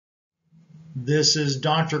This is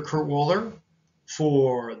Dr. Kurt Woeller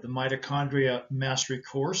for the Mitochondria Mastery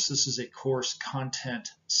Course. This is a course content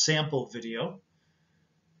sample video.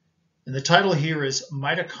 And the title here is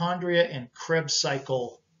Mitochondria and Krebs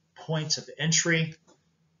Cycle Points of Entry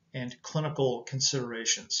and Clinical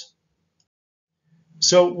Considerations.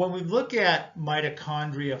 So when we look at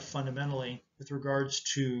mitochondria fundamentally with regards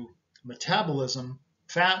to metabolism,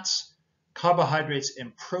 fats, carbohydrates,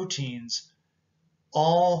 and proteins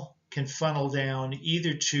all can funnel down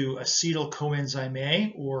either to acetyl coenzyme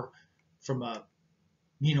A or, from a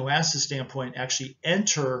amino acid standpoint, actually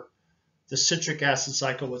enter the citric acid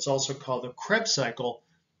cycle, what's also called the Krebs cycle,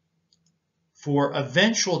 for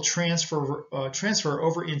eventual transfer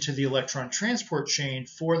over into the electron transport chain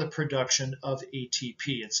for the production of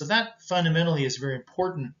ATP. And so that fundamentally is very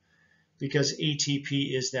important because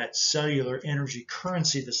ATP is that cellular energy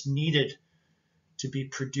currency that's needed to be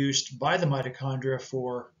produced by the mitochondria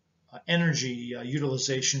for energy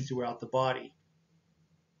utilization throughout the body.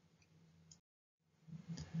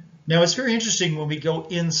 Now it's very interesting when we go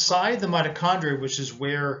inside the mitochondria, which is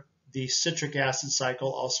where the citric acid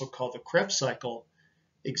cycle, also called the Krebs cycle,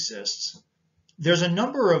 exists. There's a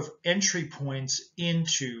number of entry points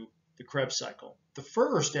into the Krebs cycle. The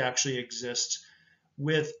first actually exists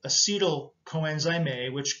with acetyl coenzyme A,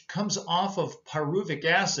 which comes off of pyruvic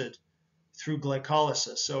acid through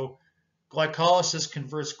glycolysis. So glycolysis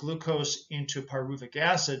converts glucose into pyruvic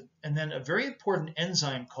acid, and then a very important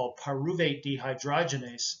enzyme called pyruvate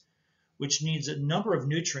dehydrogenase, which needs a number of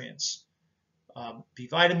nutrients, B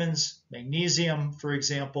vitamins, magnesium, for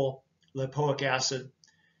example, lipoic acid.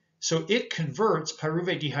 So it converts,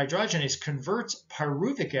 pyruvate dehydrogenase converts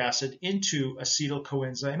pyruvic acid into acetyl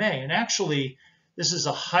coenzyme A. And actually, this is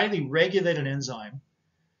a highly regulated enzyme.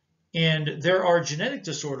 And there are genetic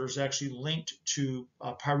disorders actually linked to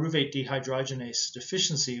pyruvate dehydrogenase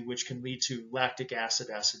deficiency, which can lead to lactic acid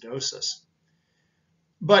acidosis.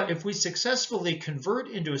 But if we successfully convert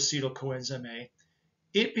into acetyl coenzyme A,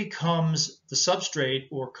 it becomes the substrate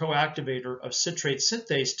or coactivator of citrate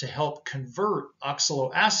synthase to help convert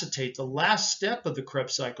oxaloacetate, the last step of the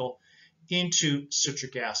Krebs cycle, into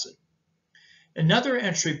citric acid. Another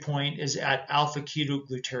entry point is at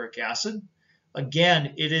alpha-ketogluteric acid.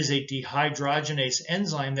 Again, it is a dehydrogenase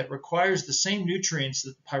enzyme that requires the same nutrients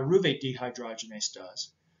that pyruvate dehydrogenase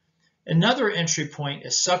does. Another entry point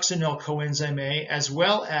is succinyl coenzyme A, as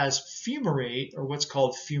well as fumarate, or what's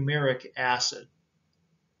called fumaric acid.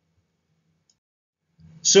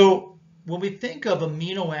 So when we think of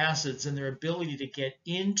amino acids and their ability to get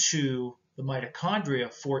into the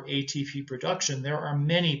mitochondria for ATP production, there are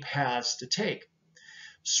many paths to take.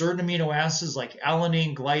 Certain amino acids like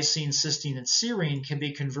alanine, glycine, cysteine, and serine can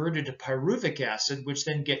be converted to pyruvic acid, which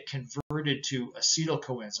then get converted to acetyl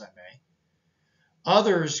coenzyme A.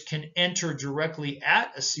 Others can enter directly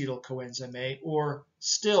at acetyl coenzyme A, or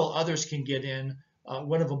still others can get in.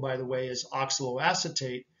 One of them, by the way, is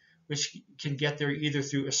oxaloacetate, which can get there either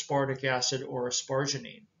through aspartic acid or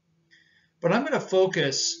asparagine. But I'm going to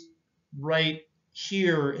focus right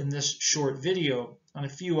here in this short video on a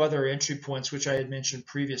few other entry points which I had mentioned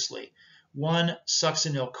previously. One,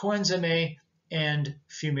 succinyl coenzyme A and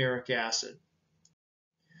fumaric acid.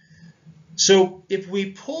 So if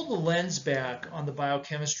we pull the lens back on the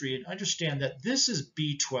biochemistry and understand that this is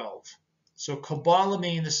B12, so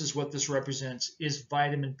cobalamin, this is what this represents, is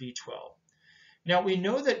vitamin B12. Now we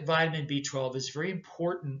know that vitamin B12 is very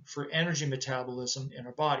important for energy metabolism in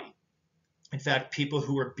our body. In fact, people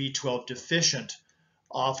who are B12 deficient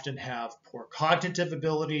often have poor cognitive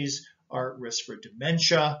abilities, are at risk for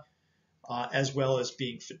dementia, as well as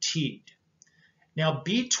being fatigued. Now,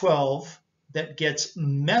 B12 that gets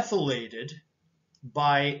methylated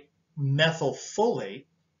by methylfolate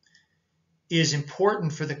is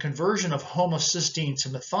important for the conversion of homocysteine to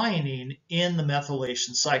methionine in the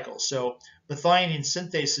methylation cycle. So methionine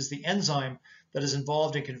synthase is the enzyme that is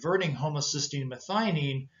involved in converting homocysteine to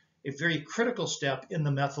methionine, a very critical step in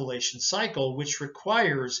the methylation cycle, which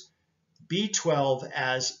requires B12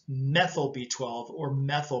 as methyl B12 or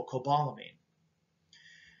methylcobalamin.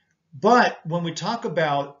 But when we talk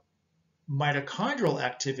about mitochondrial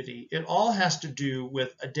activity, it all has to do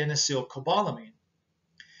with adenosylcobalamin.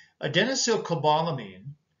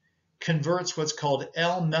 Adenosylcobalamin converts what's called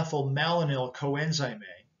L-methylmalonyl coenzyme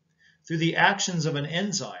A through the actions of an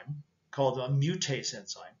enzyme called a mutase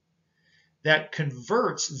enzyme that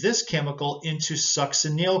converts this chemical into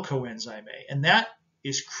succinyl coenzyme A, and that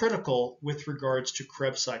is critical with regards to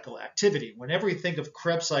Krebs cycle activity. Whenever we think of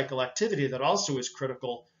Krebs cycle activity, that also is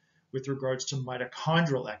critical with regards to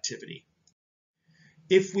mitochondrial activity.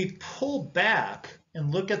 If we pull back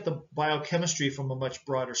and look at the biochemistry from a much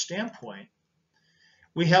broader standpoint,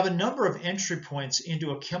 we have a number of entry points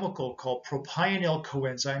into a chemical called propionyl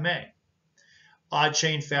coenzyme A.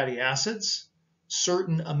 Odd-chain fatty acids,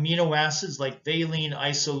 certain amino acids like valine,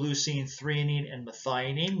 isoleucine, threonine, and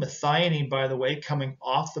methionine. Methionine, by the way, coming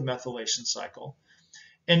off the methylation cycle.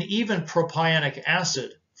 And even propionic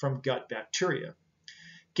acid from gut bacteria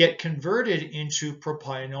get converted into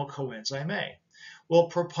propionyl coenzyme A. Well,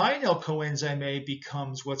 propionyl coenzyme A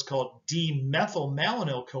becomes what's called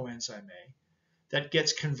dimethylmalonyl coenzyme A that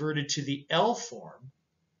gets converted to the L form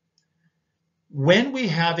when we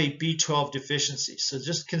have a B12 deficiency. So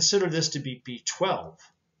just consider this to be B12.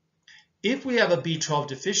 If we have a B12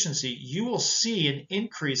 deficiency, you will see an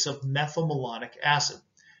increase of methylmalonic acid.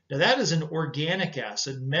 Now that is an organic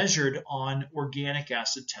acid measured on organic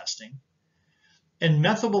acid testing. And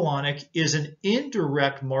methylmalonic is an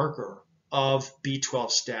indirect marker of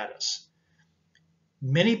B12 status.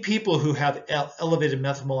 Many people who have elevated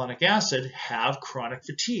methylmalonic acid have chronic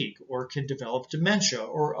fatigue or can develop dementia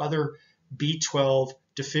or other B12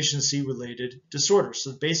 deficiency related disorders.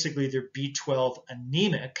 So basically they're B12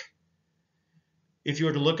 anemic. If you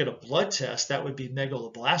were to look at a blood test, that would be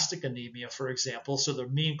megaloblastic anemia, for example. So their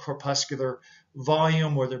mean corpuscular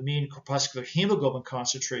volume or their mean corpuscular hemoglobin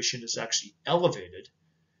concentration is actually elevated.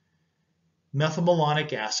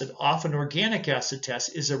 Methylmalonic acid, often organic acid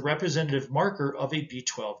test, is a representative marker of a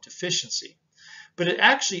B12 deficiency. But it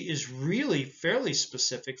actually is really fairly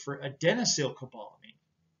specific for adenosylcobalamin.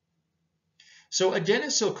 So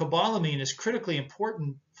adenosylcobalamin is critically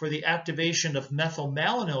important for the activation of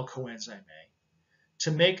methylmalonyl coenzyme A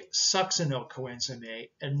to make succinyl coenzyme A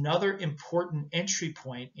another important entry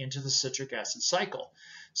point into the citric acid cycle.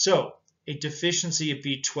 So a deficiency of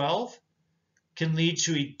B12 can lead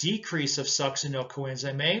to a decrease of succinyl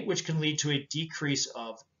coenzyme A, which can lead to a decrease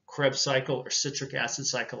of Krebs cycle or citric acid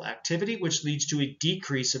cycle activity, which leads to a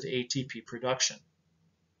decrease of ATP production.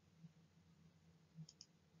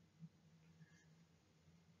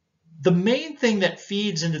 The main thing that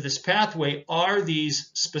feeds into this pathway are these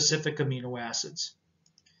specific amino acids.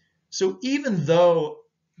 So even though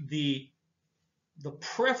the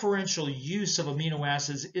preferential use of amino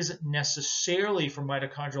acids isn't necessarily for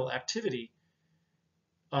mitochondrial activity,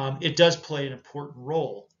 it does play an important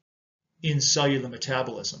role in cellular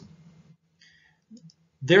metabolism.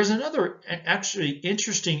 There's another actually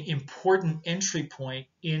interesting, important entry point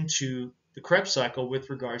into the Krebs cycle with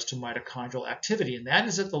regards to mitochondrial activity, and that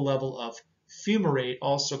is at the level of fumarate,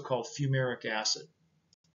 also called fumaric acid.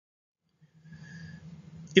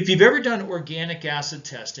 If you've ever done organic acid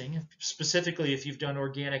testing, specifically if you've done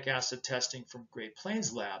organic acid testing from Great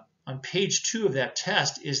Plains Lab, on page 2 of that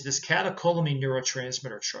test is this catecholamine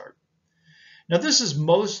neurotransmitter chart. Now this is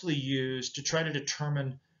mostly used to try to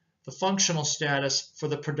determine the functional status for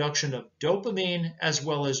the production of dopamine as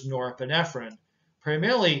well as norepinephrine,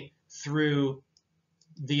 primarily through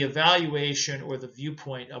the evaluation or the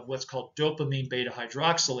viewpoint of what's called dopamine beta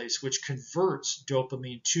hydroxylase, which converts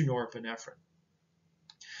dopamine to norepinephrine.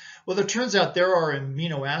 Well, it turns out there are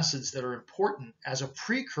amino acids that are important as a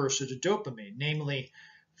precursor to dopamine, namely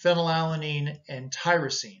phenylalanine and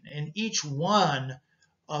tyrosine. And each one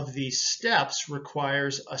of these steps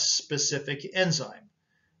requires a specific enzyme.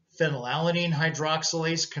 Phenylalanine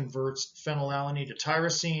hydroxylase converts phenylalanine to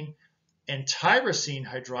tyrosine, and tyrosine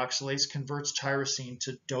hydroxylase converts tyrosine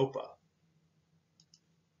to dopa.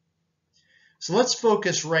 So let's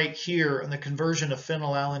focus right here on the conversion of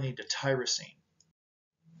phenylalanine to tyrosine.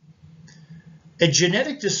 A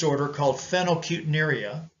genetic disorder called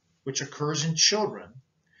phenylketonuria, which occurs in children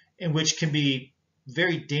and which can be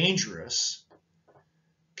very dangerous,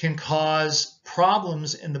 can cause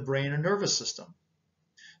problems in the brain and nervous system.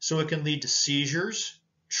 So it can lead to seizures,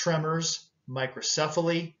 tremors,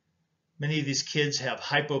 microcephaly. Many of these kids have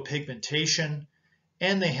hypopigmentation,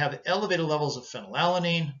 and they have elevated levels of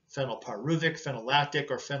phenylalanine, phenylpyruvic, phenylactic,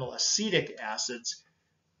 or phenylacetic acids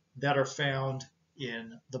that are found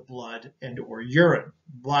in the blood and or urine.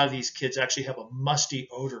 A lot of these kids actually have a musty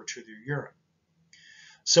odor to their urine.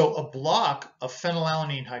 So a block of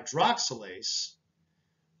phenylalanine hydroxylase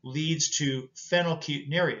leads to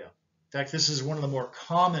phenylketonuria. In fact, this is one of the more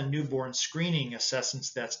common newborn screening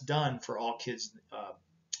assessments that's done for all kids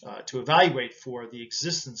to evaluate for the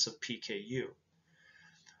existence of PKU.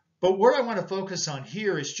 But what I want to focus on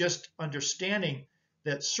here is just understanding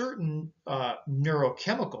that certain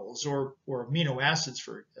neurochemicals or amino acids,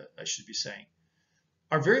 I should be saying,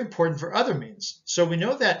 are very important for other means. So we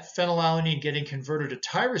know that phenylalanine getting converted to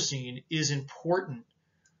tyrosine is important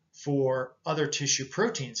for other tissue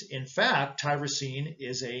proteins. In fact, tyrosine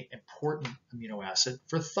is an important amino acid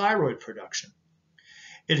for thyroid production.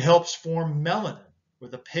 It helps form melanin, or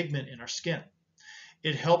the pigment in our skin.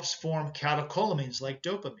 It helps form catecholamines like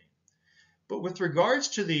dopamine. But with regards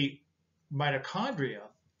to the mitochondria,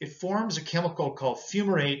 it forms a chemical called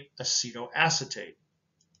fumarate acetoacetate.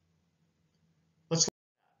 Let's look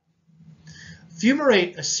at that.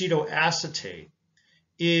 Fumarate acetoacetate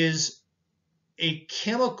is a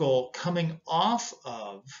chemical coming off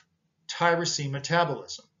of tyrosine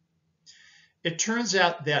metabolism. It turns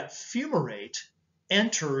out that fumarate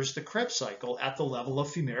enters the Krebs cycle at the level of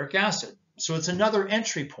fumaric acid. So it's another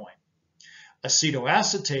entry point.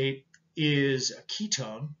 Acetoacetate is a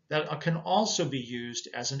ketone that can also be used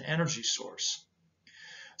as an energy source.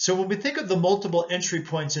 So when we think of the multiple entry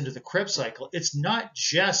points into the Krebs cycle, it's not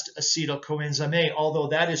just acetyl coenzyme A, although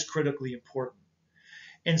that is critically important.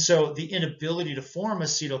 And so the inability to form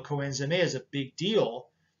acetyl coenzyme A is a big deal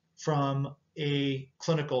from a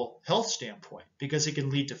clinical health standpoint because it can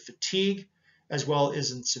lead to fatigue, as well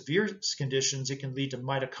as in severe conditions, it can lead to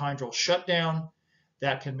mitochondrial shutdown.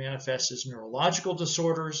 That can manifest as neurological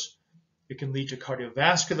disorders. It can lead to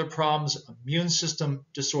cardiovascular problems, immune system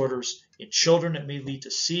disorders. In children, it may lead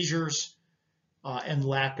to seizures and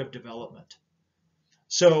lack of development.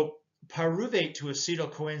 So pyruvate to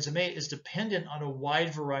acetyl coenzyme A is dependent on a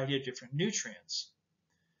wide variety of different nutrients.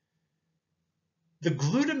 The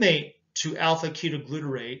glutamate to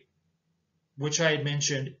alpha-ketoglutarate, which I had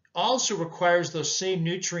mentioned, also requires those same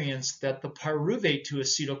nutrients that the pyruvate to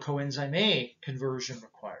acetyl coenzyme A conversion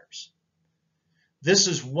requires. This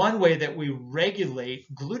is one way that we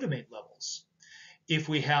regulate glutamate levels. If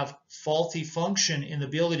we have faulty function in the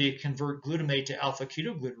ability to convert glutamate to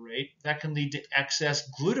alpha-ketoglutarate, that can lead to excess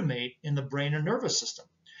glutamate in the brain and nervous system,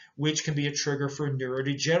 which can be a trigger for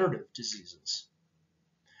neurodegenerative diseases.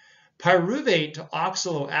 Pyruvate to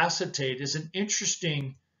oxaloacetate is an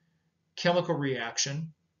interesting chemical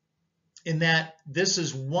reaction in that this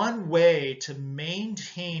is one way to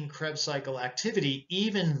maintain Krebs cycle activity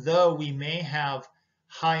even though we may have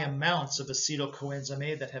high amounts of acetyl coenzyme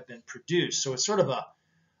A that have been produced. So it's sort of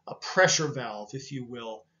a pressure valve, if you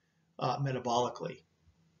will, metabolically.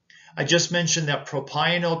 I just mentioned that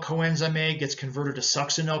propionyl coenzyme A gets converted to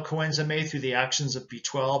succinyl coenzyme A through the actions of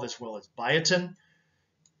B12 as well as biotin.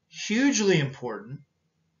 Hugely important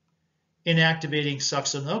in activating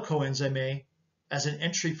succinyl coenzyme A as an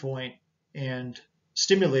entry point and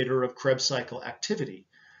stimulator of Krebs cycle activity.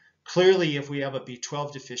 Clearly, if we have a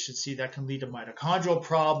B12 deficiency, that can lead to mitochondrial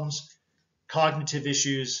problems, cognitive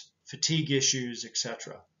issues, fatigue issues,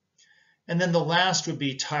 etc. And then the last would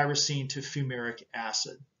be tyrosine to fumaric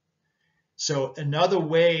acid. So another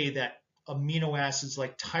way that amino acids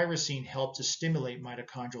like tyrosine help to stimulate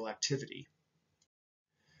mitochondrial activity.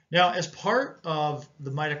 Now, as part of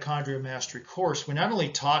the Mitochondria Mastery course, we not only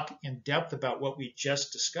talk in depth about what we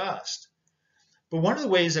just discussed, but one of the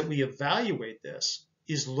ways that we evaluate this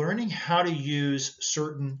is learning how to use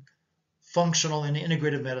certain functional and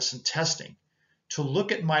integrative medicine testing to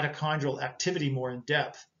look at mitochondrial activity more in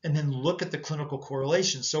depth and then look at the clinical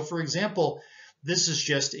correlations. So for example, this is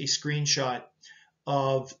just a screenshot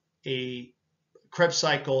of a Krebs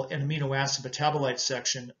cycle and amino acid metabolite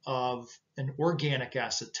section of an organic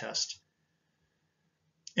acid test.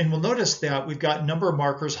 And we'll notice that we've got a number of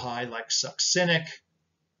markers high like succinic,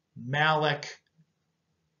 malic,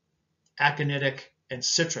 aconitic, and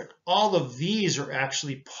citric. All of these are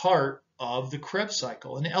actually part of the Krebs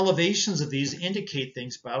cycle, and elevations of these indicate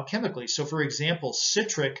things biochemically. So for example,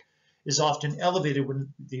 citric is often elevated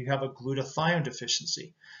when you have a glutathione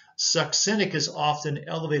deficiency. Succinic is often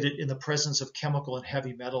elevated in the presence of chemical and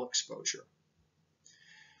heavy metal exposure.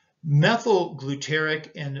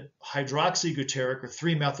 Methylglutaric and hydroxyglutaric, or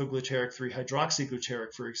 3-methylglutaric,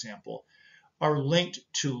 3-hydroxyglutaric, for example, are linked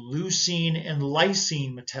to leucine and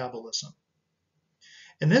lysine metabolism.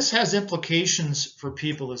 And this has implications for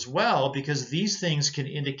people as well because these things can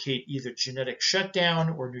indicate either genetic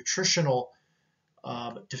shutdown or nutritional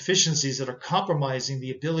deficiencies that are compromising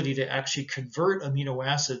the ability to actually convert amino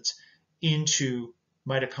acids into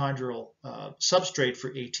mitochondrial substrate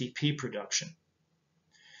for ATP production.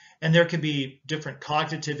 And there can be different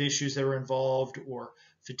cognitive issues that are involved or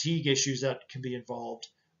fatigue issues that can be involved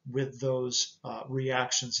with those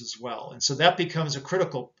reactions as well. And so that becomes a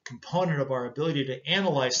critical component of our ability to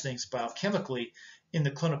analyze things biochemically in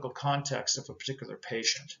the clinical context of a particular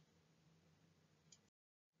patient.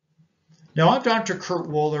 Now, I'm Dr. Kurt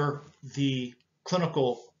Woeller, the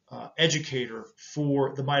clinical educator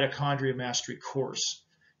for the Mitochondria Mastery course.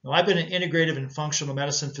 Now, I've been an integrative and functional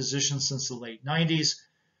medicine physician since the late 90s.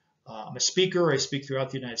 I'm a speaker. I speak throughout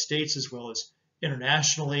the United States as well as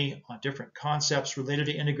internationally on different concepts related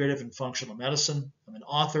to integrative and functional medicine. I'm an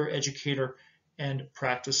author, educator, and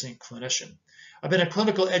practicing clinician. I've been a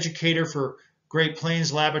clinical educator for Great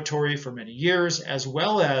Plains Laboratory for many years, as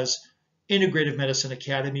well as Integrative Medicine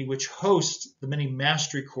Academy, which hosts the many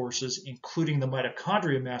mastery courses, including the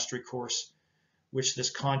Mitochondria Mastery Course, which this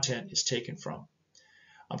content is taken from.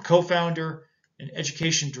 I'm co-founder and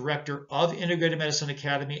education director of Integrative Medicine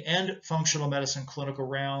Academy and Functional Medicine Clinical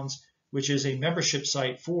Rounds, which is a membership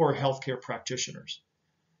site for healthcare practitioners.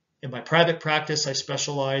 In my private practice, I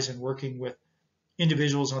specialize in working with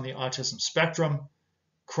individuals on the autism spectrum,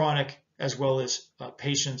 chronic, as well as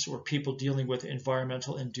patients or people dealing with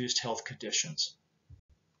environmental induced health conditions.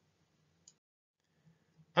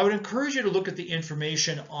 I would encourage you to look at the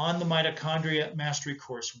information on the Mitochondria Mastery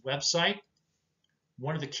Course website.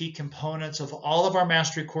 One of the key components of all of our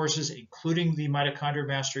mastery courses, including the Mitochondria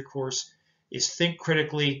Mastery Course, is think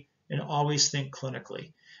critically and always think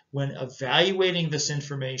clinically. When evaluating this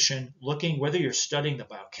information, looking whether you're studying the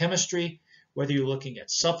biochemistry, whether you're looking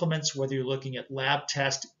at supplements, whether you're looking at lab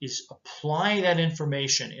tests, is applying that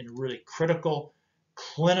information in a really critical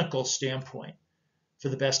clinical standpoint for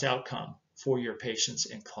the best outcome for your patients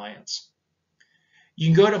and clients. You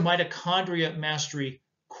can go to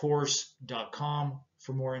mitochondriamasterycourse.com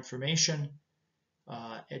for more information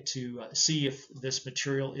to see if this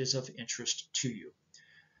material is of interest to you.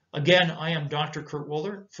 Again, I am Dr. Kurt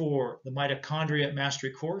Woeller for the Mitochondria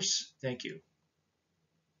Mastery Course. Thank you.